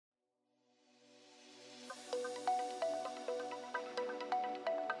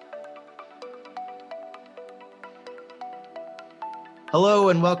Hello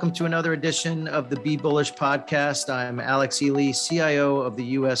and welcome to another edition of the Be Bullish podcast. I'm Alex Ely, CIO of the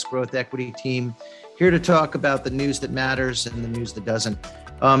U.S. Growth Equity Team, here to talk about the news that matters and the news that doesn't.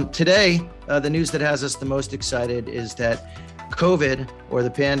 Today, the news that has us the most excited is that COVID, or the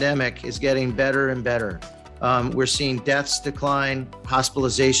pandemic, is getting better and better. We're seeing deaths decline,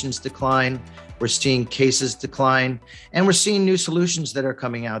 hospitalizations decline. We're seeing cases decline, and we're seeing new solutions that are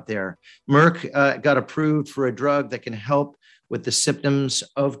coming out there. Merck got approved for a drug that can help with the symptoms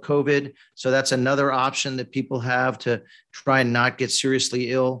of COVID. So that's another option that people have to try and not get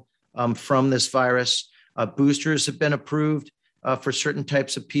seriously ill from this virus. Boosters have been approved for certain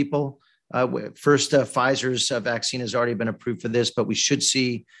types of people. First, Pfizer's vaccine has already been approved for this, but we should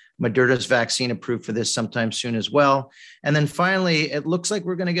see Moderna's vaccine approved for this sometime soon as well. And then finally, it looks like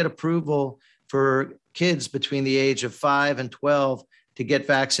we're going to get approval for kids between the age of 5 and 12 to get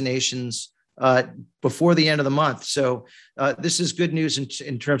vaccinations before the end of the month. So this is good news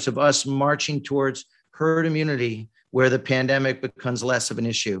in terms of us marching towards herd immunity, where the pandemic becomes less of an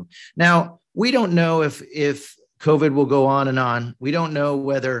issue. Now, we don't know if COVID will go on and on. We don't know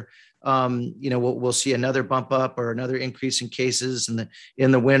whether we'll see another bump up or another increase in cases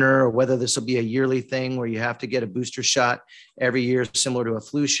in the winter, or whether this will be a yearly thing where you have to get a booster shot every year, similar to a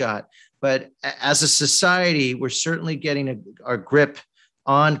flu shot. But as a society, we're certainly getting our grip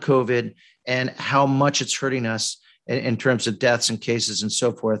on COVID and how much it's hurting us in terms of deaths and cases and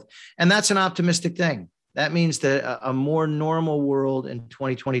so forth. And that's an optimistic thing. That means that a more normal world in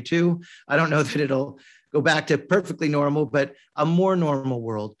 2022, I don't know that it'll go back to perfectly normal, but a more normal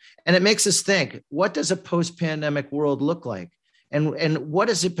world. And it makes us think, what does a post-pandemic world look like? And what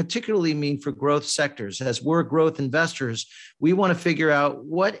does it particularly mean for growth sectors? As we're growth investors, we want to figure out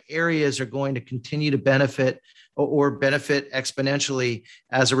what areas are going to continue to benefit or benefit exponentially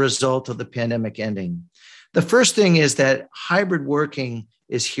as a result of the pandemic ending. The first thing is that hybrid working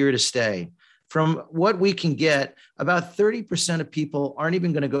is here to stay. From what we can get, about 30% of people aren't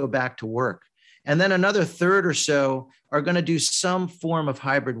even going to go back to work. And then another third or so are going to do some form of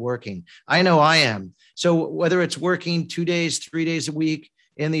hybrid working. I know I am. So whether it's working 2 days, 3 days a week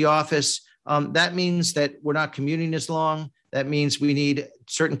in the office, that means that we're not commuting as long. That means we need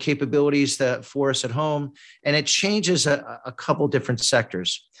certain capabilities for us at home. And it changes a couple different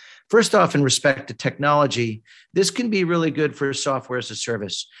sectors. First off, in respect to technology, this can be really good for software as a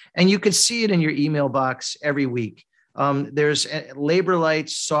service. And you can see it in your email box every week. There's Labor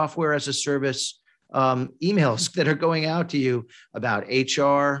Lights software as a service emails that are going out to you about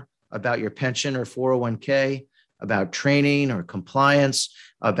HR, about your pension or 401k, about training or compliance,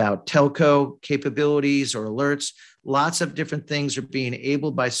 about telco capabilities or alerts. Lots of different things are being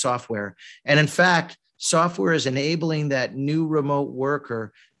enabled by software. And in fact, software is enabling that new remote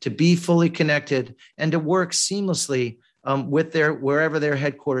worker to be fully connected and to work seamlessly with wherever their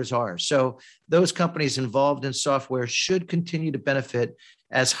headquarters are. So those companies involved in software should continue to benefit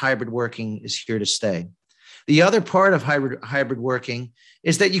as hybrid working is here to stay. The other part of hybrid working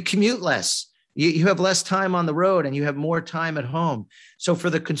is that you commute less. You have less time on the road and you have more time at home. So for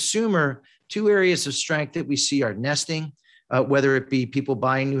the consumer, two areas of strength that we see are nesting, whether it be people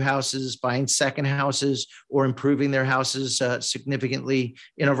buying new houses, buying second houses, or improving their houses significantly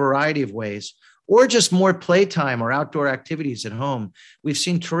in a variety of ways, or just more playtime or outdoor activities at home. We've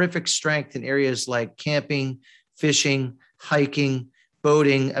seen terrific strength in areas like camping, fishing, hiking,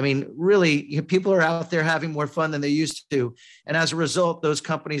 boating. I mean, really, people are out there having more fun than they used to. And as a result, those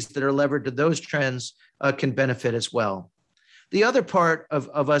companies that are levered to those trends can benefit as well. The other part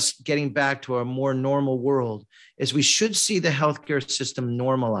of us getting back to a more normal world is we should see the healthcare system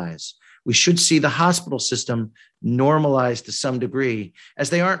normalize. We should see the hospital system normalize to some degree,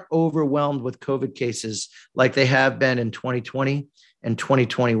 as they aren't overwhelmed with COVID cases like they have been in 2020 and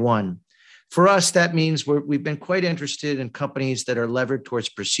 2021. For us, that means we've been quite interested in companies that are levered towards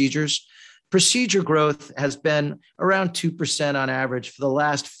procedures. Procedure growth has been around 2% on average for the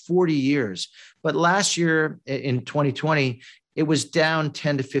last 40 years. But last year in 2020, it was down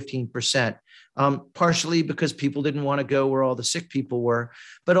 10 to 15%, partially because people didn't want to go where all the sick people were.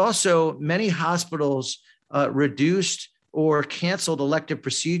 But also many hospitals reduced or canceled elective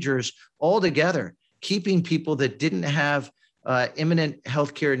procedures altogether, keeping people that didn't have imminent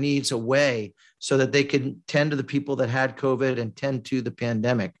healthcare needs away so that they could tend to the people that had COVID and tend to the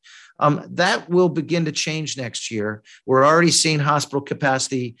pandemic. That will begin to change next year. We're already seeing hospital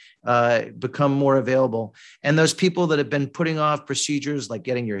capacity become more available. And those people that have been putting off procedures like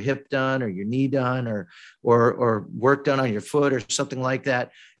getting your hip done or your knee done or work done on your foot or something like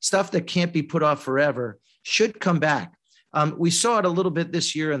that, stuff that can't be put off forever, should come back. We saw it a little bit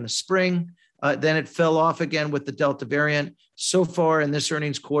this year in the spring. Then it fell off again with the Delta variant. So far in this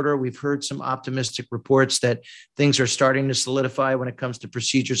earnings quarter, we've heard some optimistic reports that things are starting to solidify when it comes to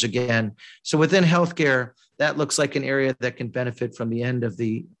procedures again. So within healthcare, that looks like an area that can benefit from the end of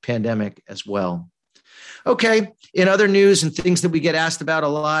the pandemic as well. Okay, in other news and things that we get asked about a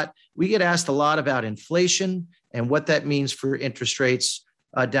lot, we get asked a lot about inflation and what that means for interest rates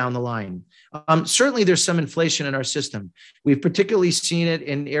down the line. Certainly, there's some inflation in our system. We've particularly seen it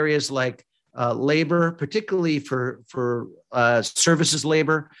in areas like labor, particularly for services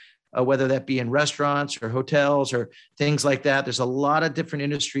labor, whether that be in restaurants or hotels or things like that. There's a lot of different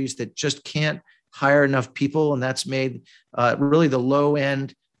industries that just can't hire enough people, and that's made really the low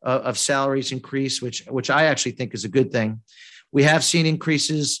end of salaries increase, which I actually think is a good thing. We have seen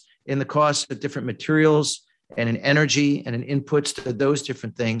increases in the cost of different materials and in energy and in inputs to those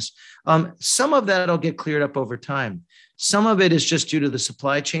different things. Some of that will get cleared up over time. Some of it is just due to the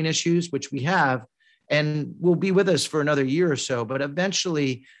supply chain issues, which we have and will be with us for another year or so. But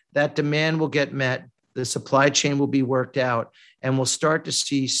eventually that demand will get met, the supply chain will be worked out, and we'll start to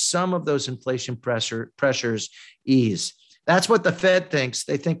see some of those inflation pressures ease. That's what the Fed thinks.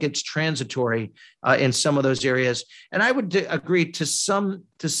 They think it's transitory in some of those areas. And I would agree to some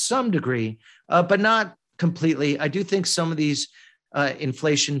degree, but not completely. I do think some of these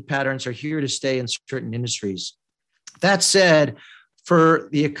inflation patterns are here to stay in certain industries. That said, for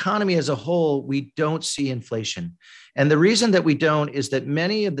the economy as a whole, we don't see inflation. And the reason that we don't is that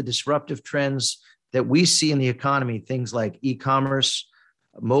many of the disruptive trends that we see in the economy, things like e-commerce,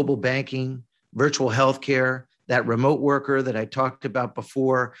 mobile banking, virtual healthcare, that remote worker that I talked about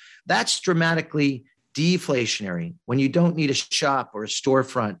before, that's dramatically deflationary when you don't need a shop or a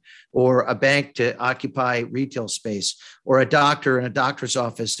storefront or a bank to occupy retail space or a doctor in a doctor's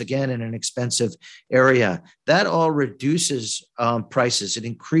office, again, in an expensive area. That all reduces prices. It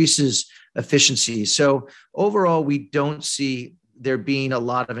increases efficiency. So overall, we don't see there being a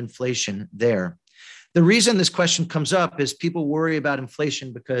lot of inflation there. The reason this question comes up is people worry about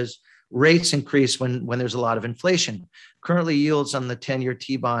inflation because rates increase when there's a lot of inflation. Currently, yields on the 10-year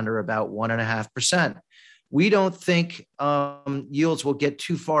T-bond are about 1.5%. We don't think yields will get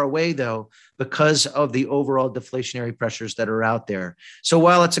too far away, though, because of the overall deflationary pressures that are out there. So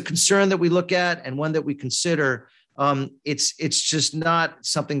while it's a concern that we look at and one that we consider, it's just not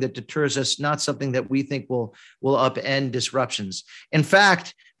something that deters us, not something that we think will upend disruptions. In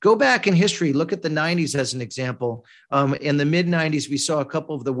fact, go back in history, look at the 90s as an example. In the mid 90s, we saw a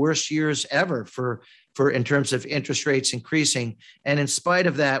couple of the worst years ever for in terms of interest rates increasing. And in spite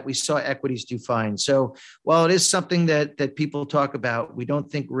of that, we saw equities do fine. So while it is something that people talk about, we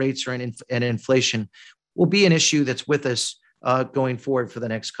don't think rates or and inflation will be an issue that's with us going forward for the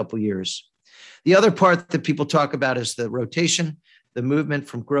next couple of years. The other part that people talk about is the rotation, the movement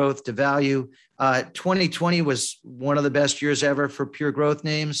from growth to value. 2020 was one of the best years ever for pure growth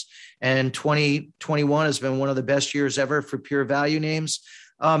names, and 2021 has been one of the best years ever for pure value names.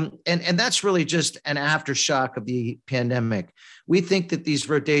 And that's really just an aftershock of the pandemic. We think that these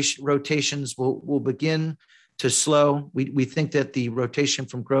rotations will begin to slow. We think that the rotation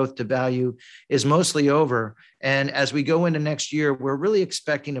from growth to value is mostly over. And as we go into next year, we're really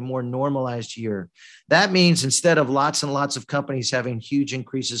expecting a more normalized year. That means instead of lots and lots of companies having huge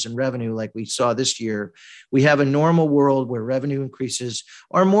increases in revenue like we saw this year, we have a normal world where revenue increases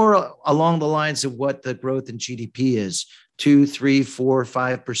are more along the lines of what the growth in GDP is. 2, 3, 4,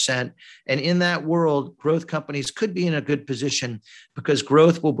 5%. And in that world, growth companies could be in a good position because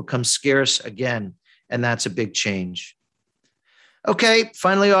growth will become scarce again. And that's a big change. Okay,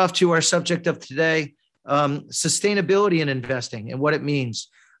 finally off to our subject of today, sustainability in investing and what it means.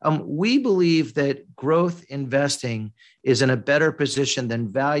 We believe that growth investing is in a better position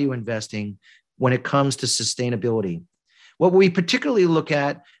than value investing when it comes to sustainability. What we particularly look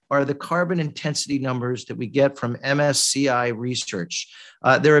at are the carbon intensity numbers that we get from MSCI Research.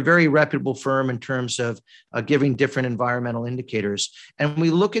 They're a very reputable firm in terms of giving different environmental indicators. And we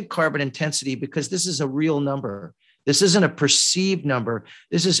look at carbon intensity because this is a real number. This isn't a perceived number.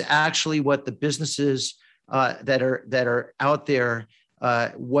 This is actually what the businesses that are out there,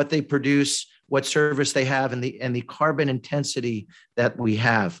 what they produce, what service they have, and the carbon intensity that we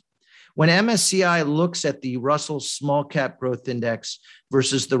have. When MSCI looks at the Russell Small Cap Growth Index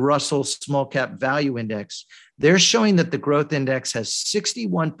versus the Russell Small Cap Value Index, they're showing that the growth index has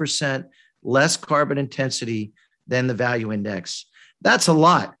 61% less carbon intensity than the value index. That's a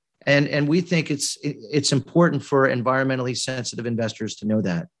lot. And we think it's important for environmentally sensitive investors to know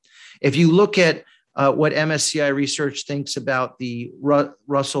that. If you look at what MSCI research thinks about the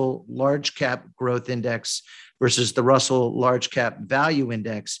Russell Large Cap Growth Index versus the Russell Large Cap Value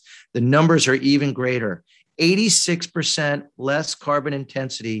Index, the numbers are even greater. 86% less carbon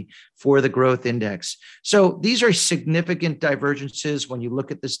intensity for the growth index. So these are significant divergences when you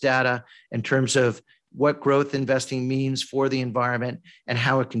look at this data in terms of what growth investing means for the environment and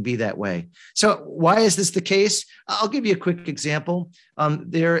how it can be that way. So why is this the case? I'll give you a quick example.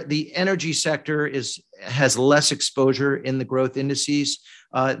 The energy sector has less exposure in the growth indices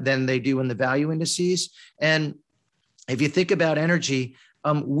than they do in the value indices. And if you think about energy,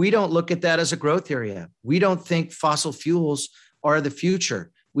 we don't look at that as a growth area. We don't think fossil fuels are the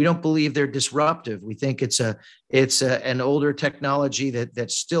future. We don't believe they're disruptive. We think it's an older technology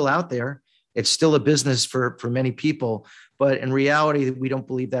that's still out there. It's still a business for many people, but in reality, we don't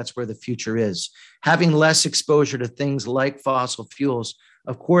believe that's where the future is. Having less exposure to things like fossil fuels,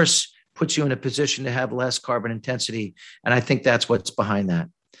 of course, puts you in a position to have less carbon intensity. And I think that's what's behind that.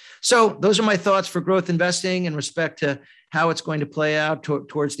 So those are my thoughts for growth investing in respect to how it's going to play out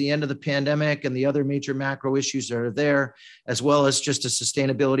towards the end of the pandemic and the other major macro issues that are there, as well as just a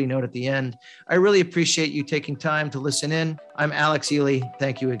sustainability note at the end. I really appreciate you taking time to listen in. I'm Alex Ely.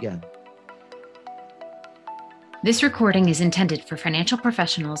 Thank you again. This recording is intended for financial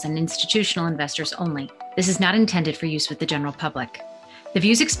professionals and institutional investors only. This is not intended for use with the general public. The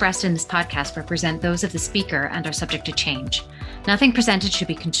views expressed in this podcast represent those of the speaker and are subject to change. Nothing presented should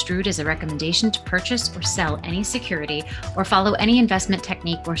be construed as a recommendation to purchase or sell any security or follow any investment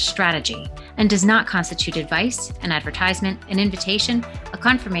technique or strategy, and does not constitute advice, an advertisement, an invitation, a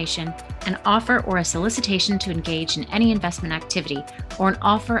confirmation, an offer, or a solicitation to engage in any investment activity or an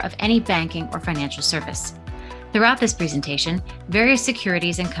offer of any banking or financial service. Throughout this presentation, various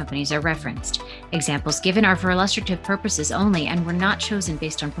securities and companies are referenced. Examples given are for illustrative purposes only and were not chosen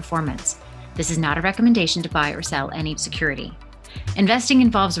based on performance. This is not a recommendation to buy or sell any security. Investing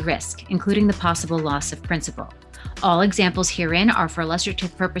involves risk, including the possible loss of principal. All examples herein are for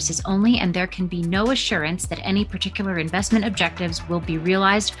illustrative purposes only, and there can be no assurance that any particular investment objectives will be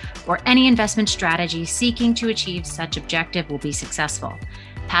realized or any investment strategy seeking to achieve such objective will be successful.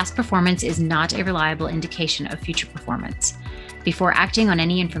 Past performance is not a reliable indication of future performance. Before acting on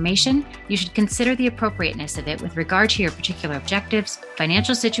any information, you should consider the appropriateness of it with regard to your particular objectives,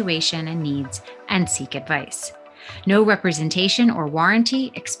 financial situation, and needs, and seek advice. No representation or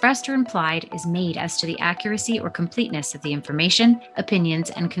warranty, expressed or implied, is made as to the accuracy or completeness of the information,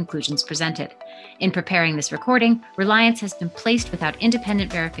 opinions, and conclusions presented. In preparing this recording, reliance has been placed without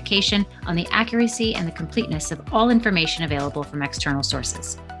independent verification on the accuracy and the completeness of all information available from external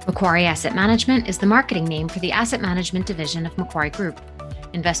sources. Macquarie Asset Management is the marketing name for the asset management division of Macquarie Group.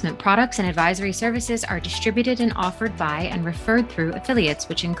 Investment products and advisory services are distributed and offered by and referred through affiliates,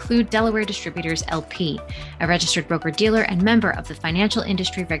 which include Delaware Distributors LP, a registered broker-dealer and member of the Financial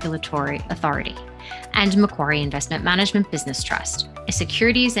Industry Regulatory Authority, and Macquarie Investment Management Business Trust, a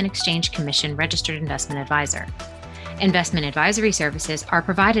Securities and Exchange Commission registered investment advisor. Investment advisory services are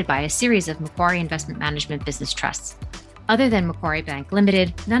provided by a series of Macquarie Investment Management Business Trusts. Other than Macquarie Bank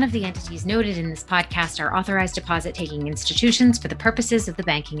Limited, none of the entities noted in this podcast are authorized deposit-taking institutions for the purposes of the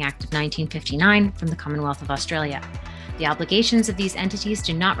Banking Act of 1959 from the Commonwealth of Australia. The obligations of these entities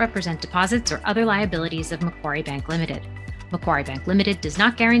do not represent deposits or other liabilities of Macquarie Bank Limited. Macquarie Bank Limited does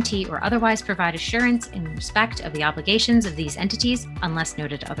not guarantee or otherwise provide assurance in respect of the obligations of these entities unless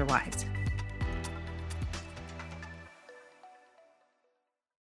noted otherwise.